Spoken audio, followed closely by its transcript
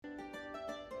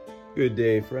Good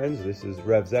day, friends. This is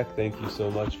Rev Zek. Thank you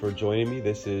so much for joining me.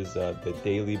 This is the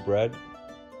Daily Bread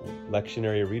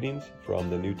lectionary readings from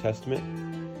the New Testament.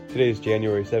 Today is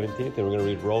January 17th, and we're going to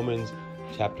read Romans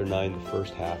chapter 9, the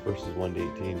first half, verses 1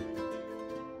 to 18.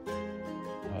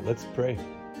 Let's pray.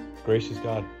 Gracious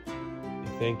God, we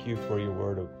thank you for your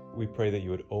word. We pray that you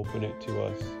would open it to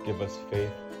us, give us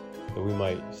faith, that we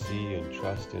might see and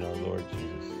trust in our Lord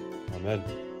Jesus. Amen.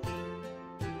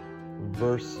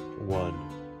 Verse 1.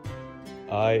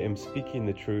 I am speaking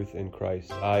the truth in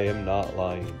Christ. I am not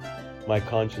lying. My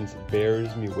conscience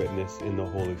bears me witness in the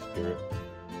Holy Spirit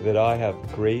that I have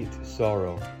great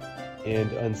sorrow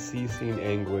and unceasing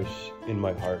anguish in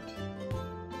my heart.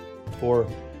 For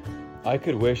I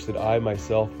could wish that I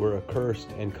myself were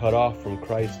accursed and cut off from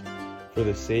Christ for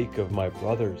the sake of my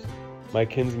brothers, my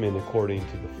kinsmen according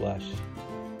to the flesh.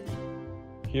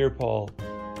 Here Paul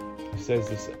says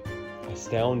this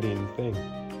astounding thing.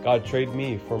 God, trade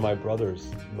me for my brothers,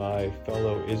 my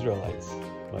fellow Israelites,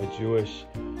 my Jewish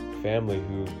family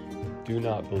who do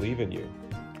not believe in you.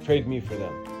 Trade me for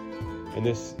them. And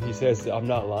this, he says, I'm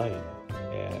not lying.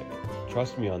 And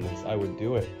trust me on this, I would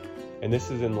do it. And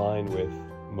this is in line with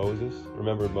Moses.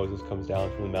 Remember, Moses comes down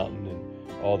from the mountain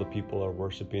and all the people are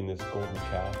worshiping this golden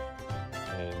calf.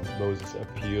 And Moses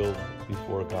appealed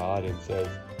before God and says,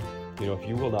 if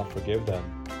you will not forgive them,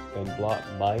 then blot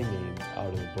my name out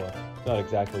of the book. Not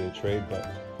exactly a trade,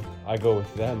 but I go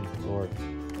with them, Lord.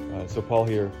 So Paul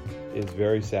here is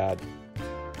very sad,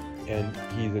 and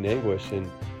he's in anguish, and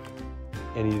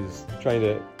he's trying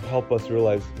to help us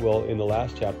realize, well, in the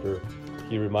last chapter,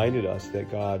 he reminded us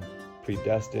that God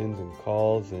predestines and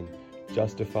calls and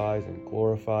justifies and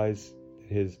glorifies.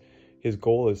 His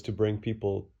goal is to bring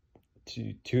people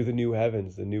to the new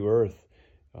heavens, the new earth,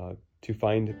 to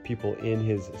find people in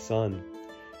his Son.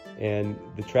 And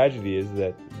the tragedy is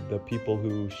that the people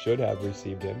who should have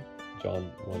received him, John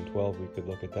 1:12, we could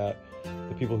look at that,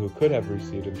 the people who could have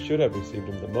received him, should have received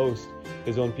him the most,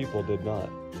 his own people did not.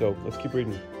 So let's keep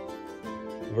reading.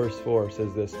 Verse 4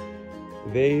 says this,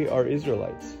 they are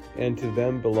Israelites, and to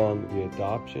them belong the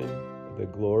adoption, the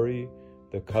glory,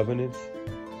 the covenants,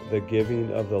 the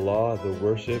giving of the law, the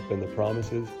worship, and the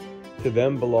promises. To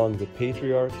them belong the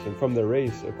patriarchs, and from the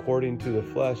race, according to the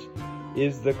flesh,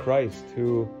 is the Christ,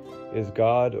 who is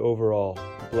God over all,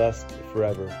 blessed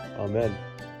forever. Amen.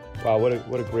 Wow,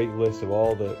 what a great list of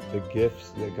all the gifts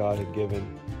that God had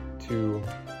given to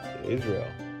Israel.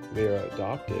 They are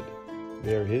adopted.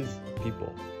 They are his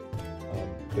people.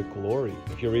 The glory,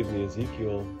 if you're reading the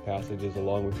Ezekiel passages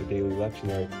along with the daily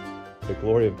lectionary, the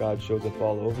glory of God shows up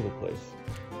all over the place.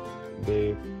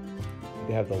 They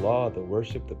have the law, the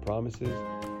worship, the promises,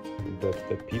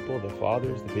 the people, the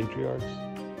fathers, the patriarchs.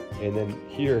 And then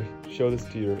here, show this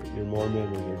to your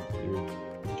Mormon or your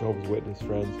Jehovah's Witness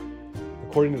friends.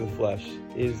 According to the flesh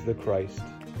is the Christ,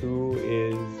 who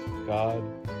is God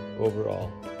over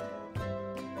all,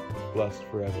 blessed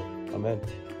forever. Amen.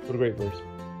 What a great verse.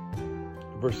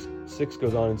 Verse 6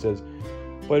 goes on and says,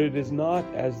 but it is not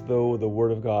as though the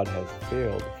word of God has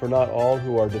failed, for not all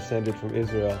who are descended from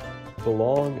Israel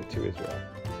belong to Israel,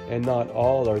 and not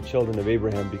all are children of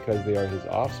Abraham because they are his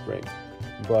offspring.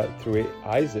 But through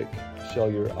Isaac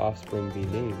shall your offspring be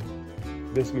named.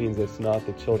 This means it's not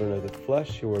the children of the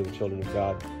flesh who are the children of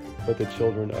God, but the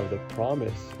children of the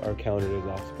promise are counted as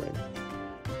offspring.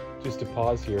 Just to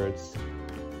pause here,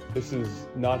 this is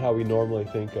not how we normally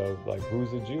think of,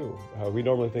 who's a Jew. How we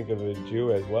normally think of a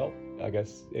Jew as, well, I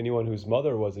guess anyone whose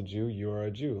mother was a Jew, you are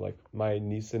a Jew. Like my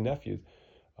niece and nephews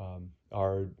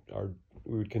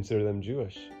we would consider them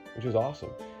Jewish, which is awesome.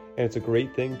 And it's a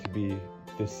great thing to be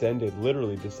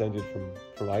literally descended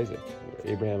from Isaac,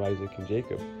 Abraham, Isaac, and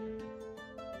Jacob.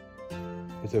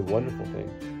 It's a wonderful thing.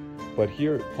 But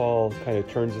here Paul kind of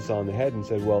turns this on the head and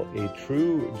said, well, a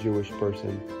true Jewish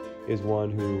person is one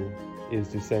who is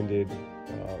descended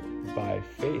by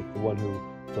faith, the one who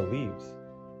believes.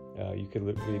 You could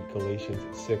read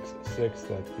Galatians 6:6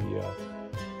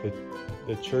 that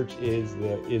the church is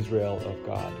the Israel of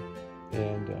God.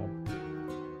 And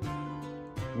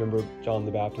remember John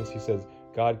the Baptist, he says,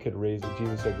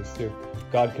 Jesus said this too,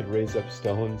 God could raise up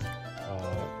stones,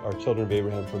 or children of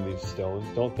Abraham from these stones.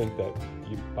 Don't think that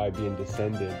you, by being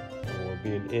descended or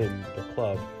being in the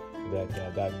club,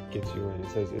 that gets you in. It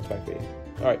says it's by faith.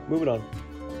 All right, moving on.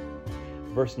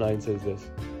 Verse 9 says this,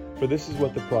 for this is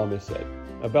what the promise said,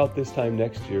 about this time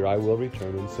next year I will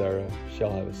return and Sarah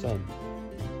shall have a son.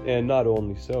 And not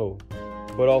only so,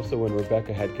 but also when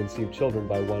Rebekah had conceived children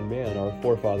by one man, our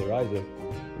forefather Isaac,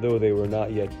 though they were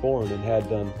not yet born and had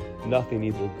done nothing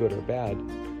either good or bad,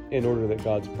 in order that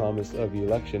God's promise of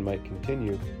election might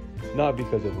continue, not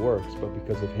because of works, but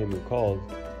because of him who called.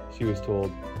 she was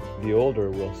told, "The older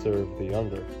will serve the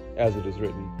younger," as it is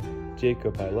written,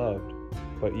 "Jacob I loved,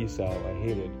 but Esau I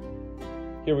hated."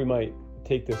 Here we might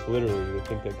take this literally to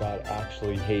think that God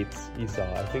actually hates Esau.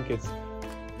 I think it's,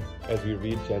 as we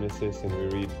read Genesis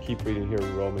and we keep reading here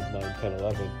in Romans 9, 10,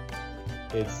 11,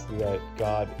 it's that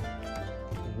God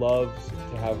loves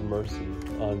to have mercy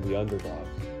on the underdogs,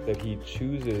 that he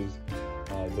chooses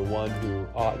the one who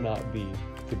ought not be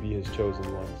to be his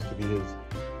chosen ones, to be his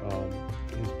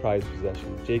prized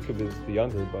possession. Jacob is the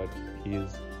younger, but he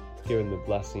is given the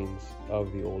blessings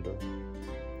of the older.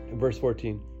 In verse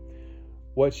 14,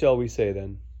 "What shall we say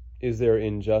then? Is there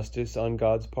injustice on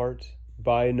God's part?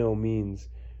 By no means."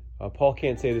 Paul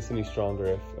can't say this any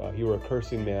stronger. If he were a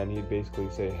cursing man, he'd basically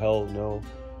say, "Hell no."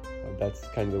 That's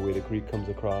kind of the way the Greek comes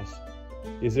across.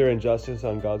 Is there injustice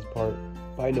on God's part?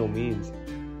 By no means.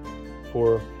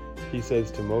 For he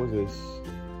says to Moses,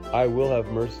 "I will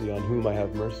have mercy on whom I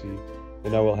have mercy,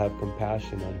 and I will have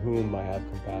compassion on whom I have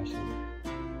compassion."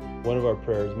 One of our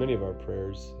prayers, many of our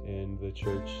prayers in the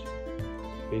church,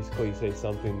 basically say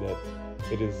something that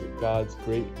it is God's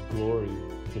great glory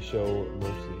to show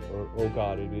mercy, or, "Oh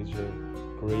God, it is your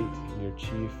great and your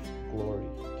chief glory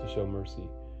to show mercy."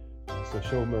 So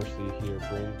show mercy here,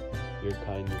 bring your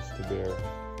kindness to bear.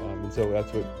 And so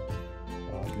that's what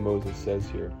Moses says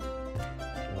here.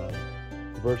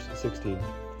 Verse 16,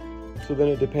 "So then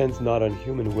it depends not on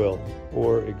human will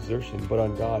or exertion, but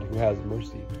on God who has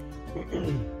mercy."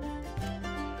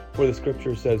 For the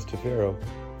scripture says to Pharaoh,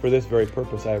 "For this very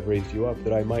purpose I have raised you up,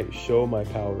 that I might show my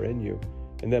power in you,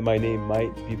 and that my name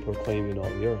might be proclaimed in all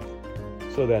the earth."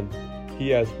 So then, he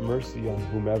has mercy on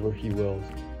whomever he wills,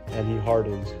 and he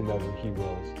hardens whomever he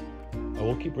wills.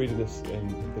 We'll keep reading this in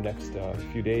the next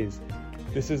few days.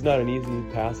 This is not an easy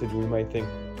passage. We might think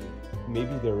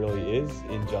maybe there really is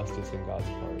injustice in God's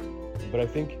part. But I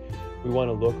think we want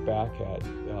to look back at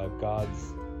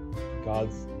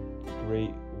God's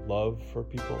great love for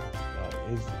people.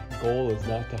 His goal is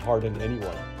not to harden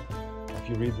anyone. If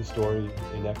you read the story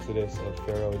in Exodus of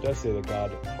Pharaoh, it does say that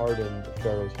God hardened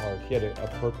Pharaoh's heart. He had a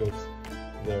purpose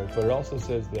there. But it also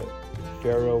says that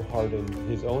Pharaoh hardened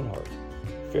his own heart.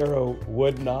 Pharaoh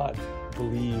would not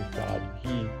believe God.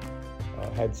 He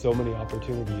had so many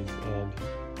opportunities, and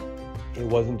it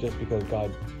wasn't just because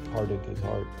God hardened his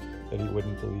heart that he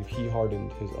wouldn't believe. He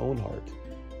hardened his own heart,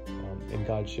 and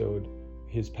God showed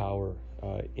his power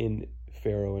in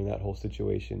Pharaoh in that whole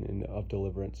situation of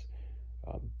deliverance.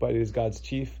 But it is God's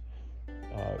chief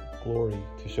glory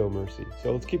to show mercy.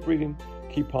 So let's keep reading,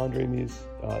 keep pondering these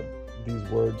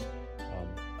words,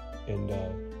 and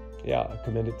I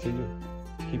commend it to you.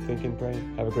 Keep thinking,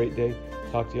 praying. Have a great day.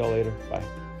 Talk to y'all later. Bye.